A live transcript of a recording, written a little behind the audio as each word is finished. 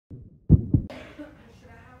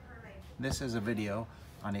This is a video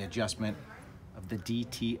on the adjustment of the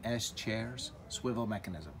DTS chair's swivel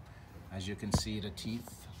mechanism. As you can see, the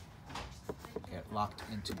teeth get locked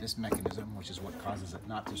into this mechanism, which is what causes it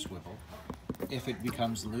not to swivel. If it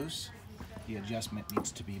becomes loose, the adjustment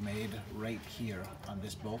needs to be made right here on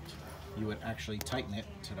this bolt. You would actually tighten it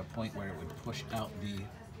to the point where it would push out the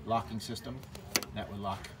locking system that would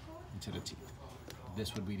lock into the teeth.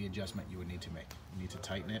 This would be the adjustment you would need to make. You need to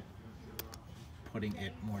tighten it, putting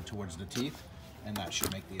it more towards the teeth, and that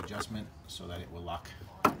should make the adjustment so that it will lock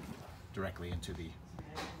directly into the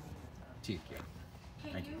teeth here.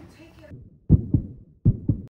 Thank you.